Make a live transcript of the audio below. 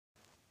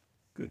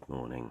Good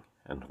morning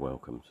and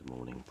welcome to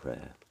morning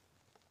prayer.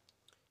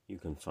 You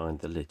can find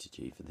the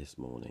liturgy for this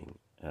morning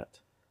at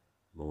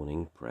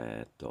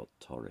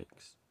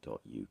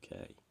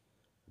morningprayer.torrix.uk,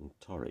 and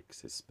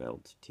Torrix is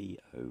spelled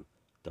Torrix.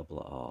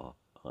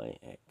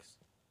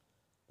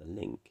 The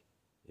link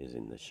is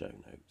in the show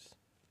notes.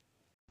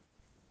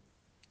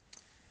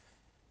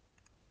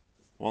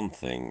 One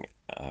thing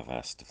I've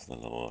asked of the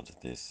Lord,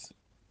 this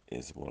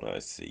is what I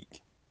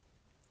seek,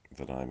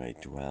 that I may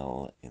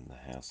dwell in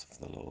the house of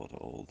the Lord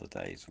all the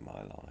days of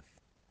my life,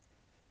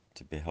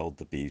 to behold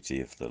the beauty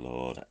of the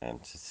Lord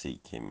and to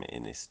seek him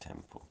in his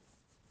temple.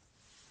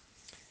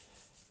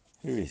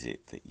 Who is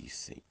it that you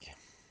seek?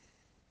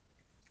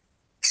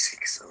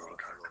 Seek the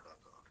Lord our God.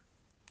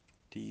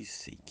 Do you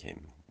seek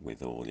him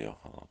with all your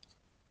heart?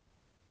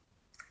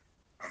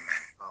 Amen.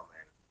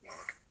 Amen.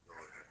 Lord,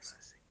 have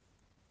mercy.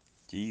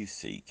 Do you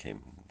seek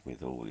him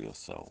with all your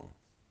soul?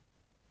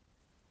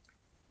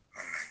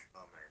 Amen.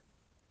 Amen.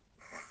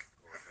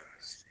 Lord, have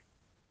mercy.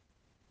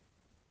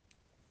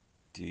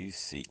 Do you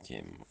seek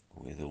him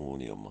with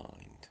all your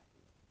mind?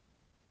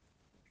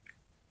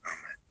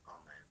 Amen.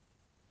 Amen.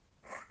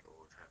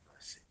 Lord, have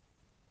mercy.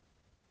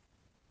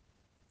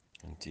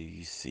 And do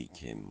you seek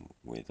him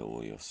with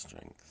all your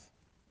strength?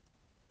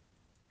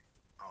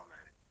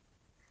 Amen.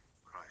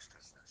 Christ,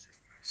 have mercy.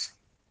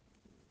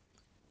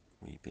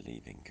 We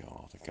believe in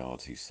God, a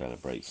God who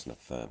celebrates and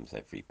affirms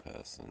every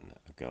person,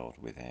 a God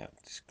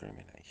without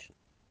discrimination.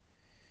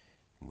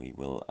 We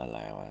will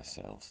allow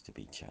ourselves to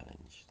be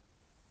challenged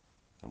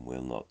and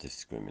will not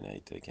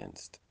discriminate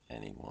against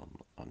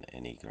anyone on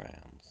any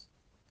grounds,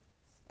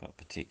 but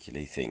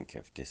particularly think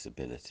of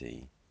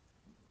disability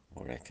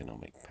or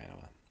economic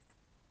power,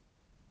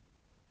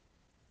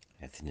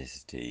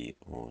 ethnicity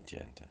or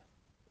gender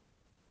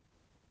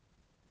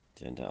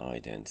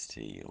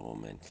identity or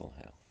mental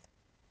health,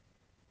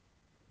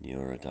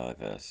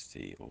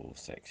 neurodiversity or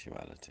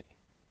sexuality.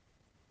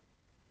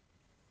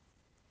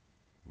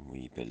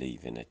 We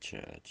believe in a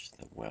church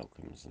that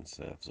welcomes and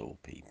serves all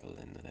people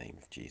in the name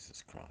of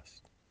Jesus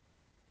Christ,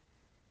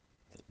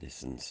 that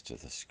listens to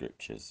the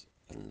scriptures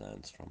and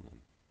learns from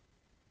them,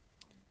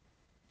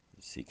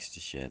 that seeks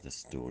to share the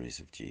stories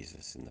of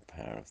Jesus in the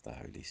power of the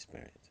Holy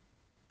Spirit,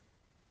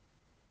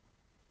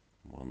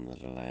 one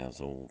that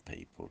allows all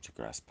people to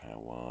grasp how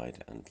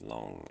wide and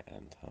long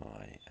and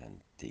high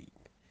and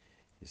deep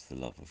is the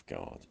love of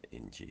God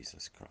in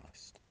Jesus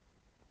Christ.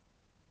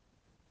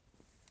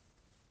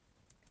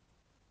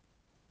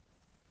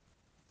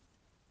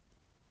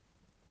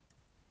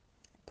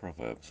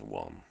 Proverbs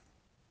 1.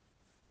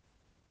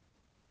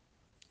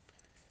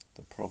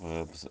 The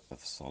Proverbs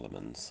of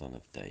Solomon, son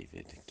of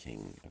David,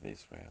 king of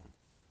Israel.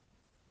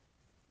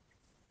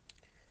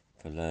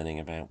 For learning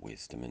about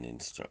wisdom and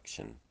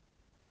instruction,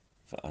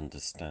 for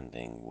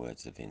understanding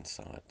words of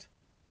insight,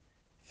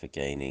 for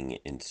gaining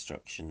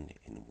instruction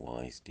in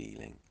wise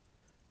dealing,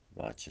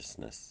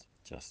 righteousness,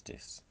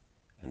 justice,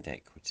 and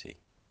equity,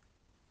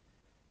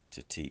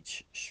 to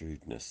teach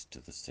shrewdness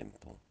to the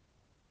simple,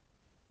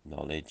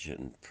 knowledge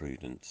and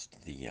prudence to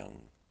the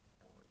young.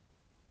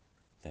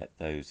 Let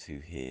those who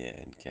hear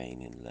and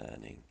gain in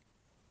learning.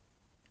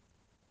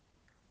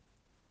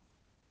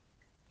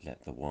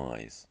 Let the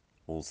wise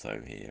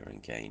also hear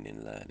and gain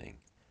in learning,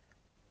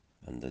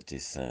 and the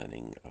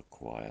discerning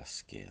acquire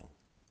skill.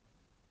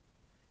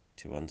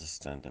 To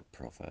understand a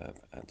proverb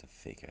and a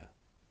figure,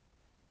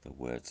 the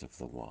words of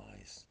the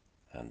wise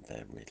and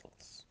their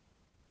riddles.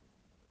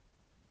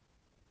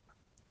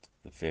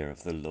 The fear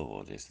of the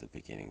Lord is the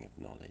beginning of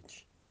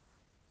knowledge.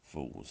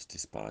 Fools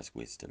despise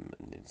wisdom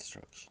and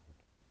instruction.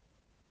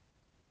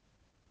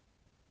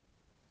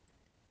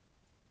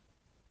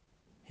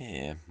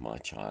 Hear, my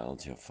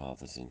child, your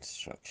father's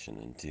instruction,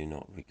 and do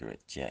not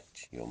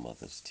reject your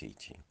mother's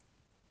teaching,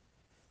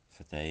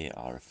 for they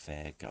are a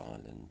fair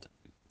garland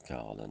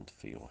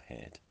for your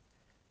head,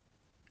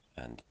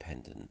 and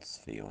pendants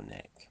for your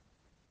neck.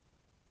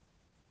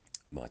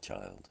 My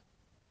child,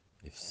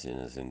 if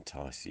sinners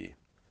entice you,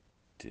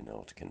 do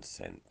not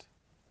consent.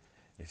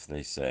 If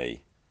they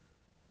say,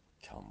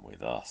 "Come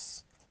with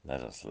us,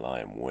 let us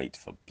lie in wait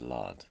for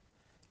blood,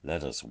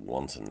 let us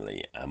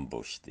wantonly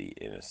ambush the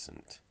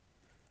innocent.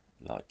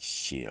 Like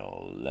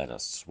Sheol, let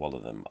us swallow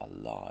them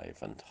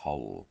alive and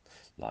whole,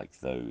 like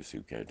those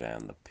who go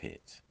down the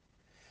pit.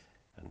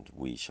 And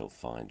we shall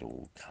find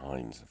all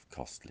kinds of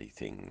costly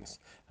things,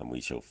 and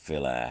we shall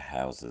fill our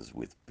houses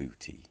with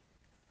booty.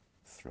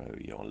 Throw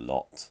your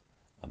lot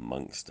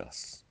amongst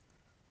us,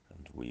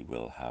 and we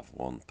will have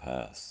one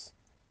purse.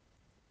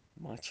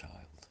 My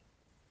child,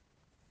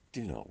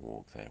 do not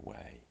walk their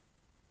way.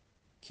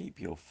 Keep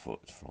your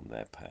foot from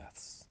their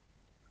paths,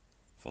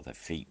 for their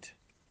feet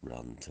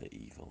run to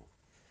evil,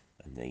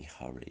 and they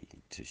hurry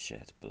to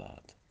shed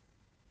blood.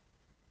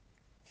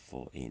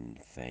 For in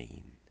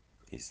vain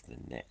is the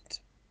net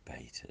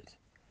baited,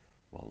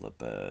 while the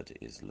bird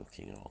is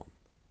looking on.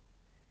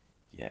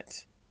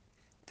 Yet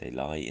they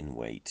lie in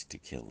wait to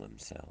kill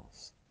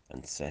themselves,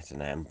 and set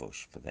an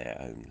ambush for their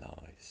own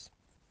lives.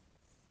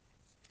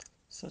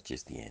 Such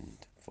is the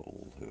end for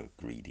all who are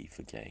greedy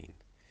for gain.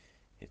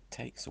 It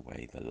takes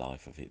away the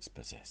life of its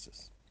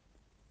possessors.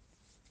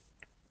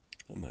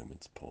 A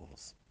moment's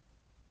pause.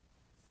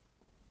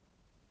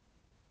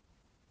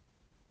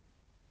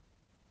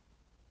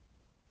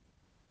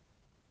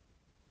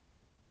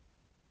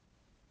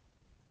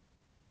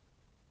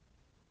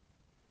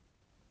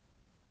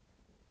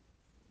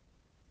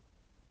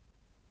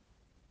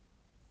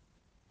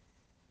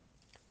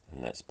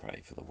 And let's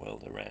pray for the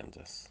world around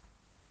us.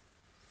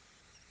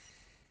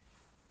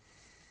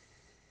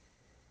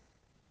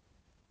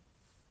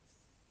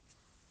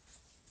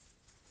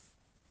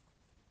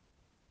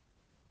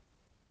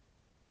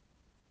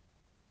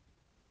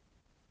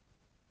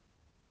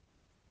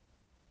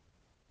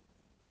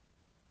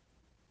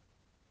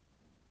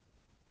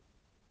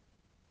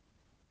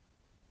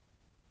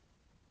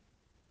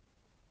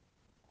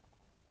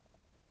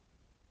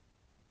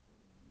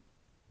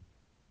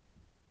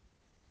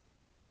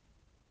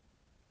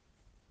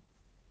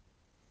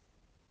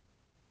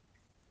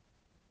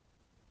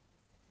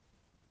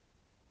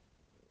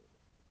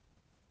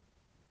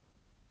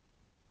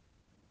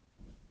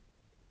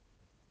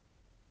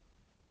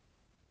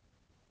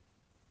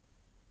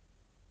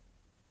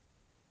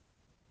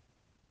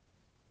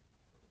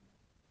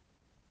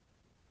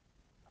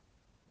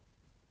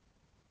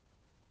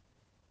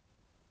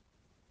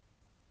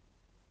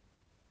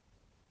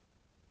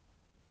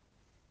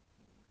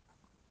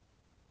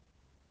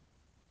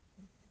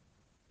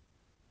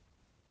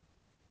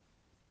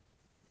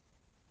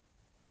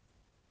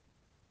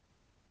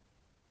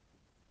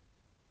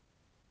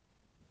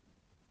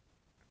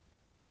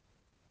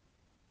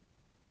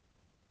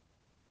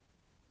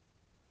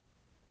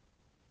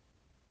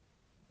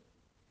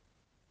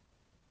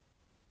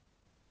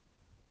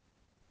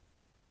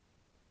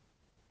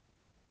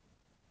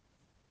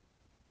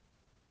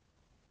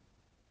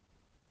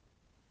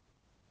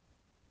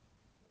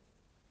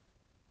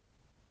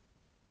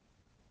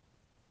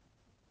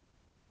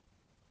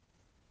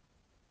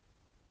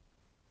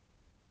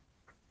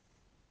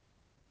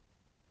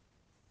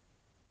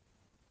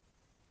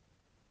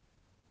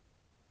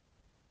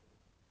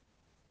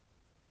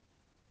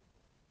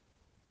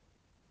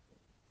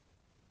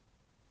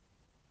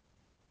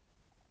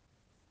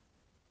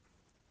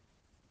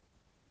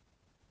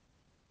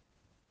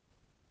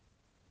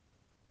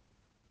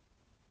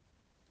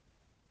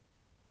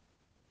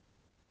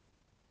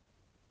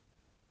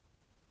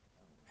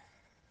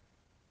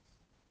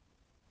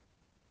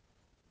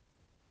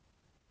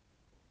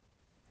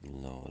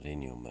 Lord,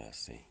 in your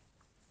mercy,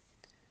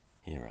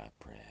 hear our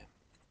prayer.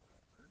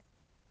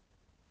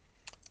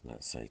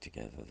 Let's say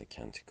together the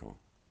canticle.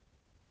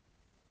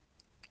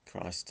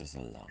 Christ as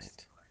a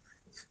light,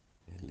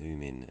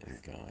 illumine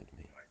and guide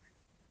me.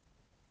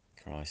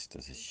 Christ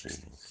as a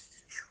shield,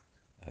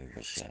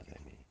 overshadow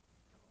me.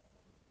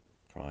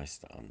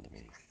 Christ under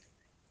me,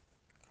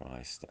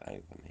 Christ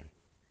over me,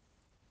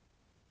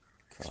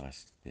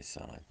 Christ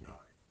beside me,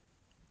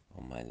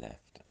 on my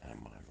left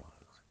and my right.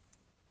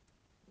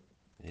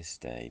 This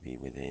day be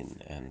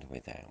within and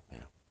without me,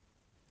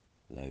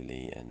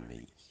 lowly and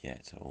meek,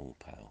 yet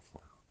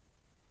all-powerful.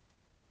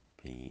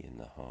 Be in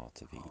the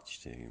heart of each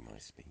to whom I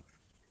speak,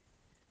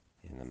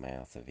 in the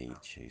mouth of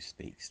each who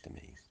speaks to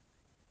me.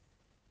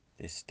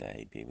 This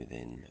day be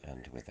within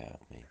and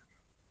without me,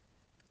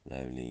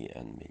 lowly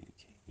and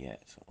meek,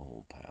 yet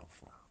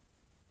all-powerful.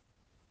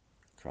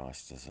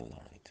 Christ as a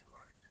light,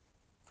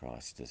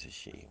 Christ as a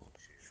shield,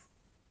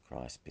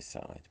 Christ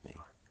beside me,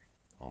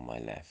 on my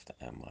left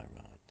and my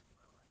right.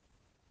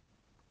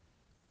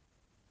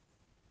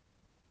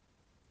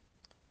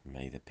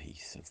 May the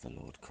peace of the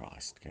Lord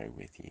Christ go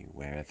with you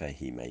wherever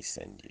he may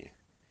send you.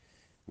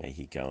 May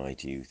he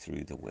guide you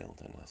through the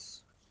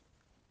wilderness,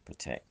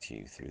 protect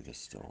you through the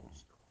storm.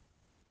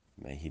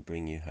 May he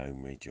bring you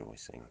home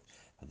rejoicing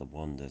at the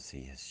wonders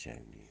he has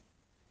shown you.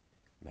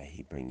 May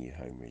he bring you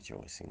home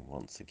rejoicing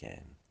once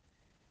again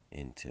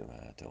into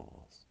our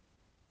doors.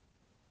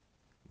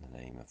 In the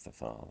name of the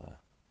Father,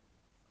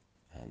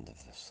 and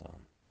of the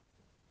Son,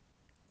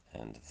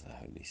 and of the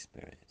Holy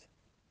Spirit.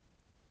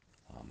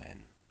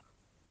 Amen.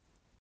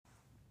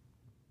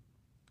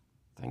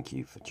 Thank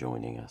you for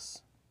joining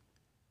us.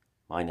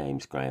 My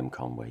name's Graham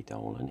Conway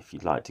Dole, and if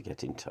you'd like to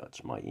get in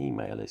touch, my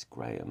email is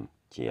graham,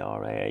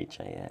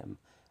 graham,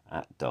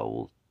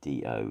 @dole,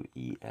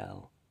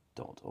 DOEL.org.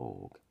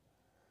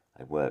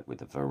 I work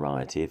with a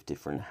variety of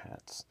different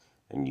hats,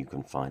 and you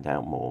can find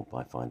out more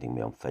by finding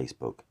me on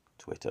Facebook,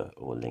 Twitter,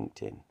 or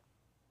LinkedIn.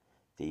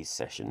 These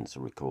sessions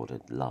are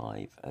recorded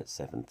live at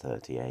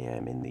 7:30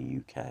 a.m. in the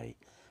UK,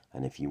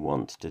 and if you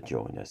want to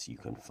join us, you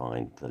can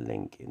find the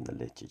link in the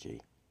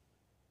liturgy.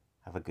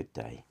 Have a good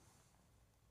day.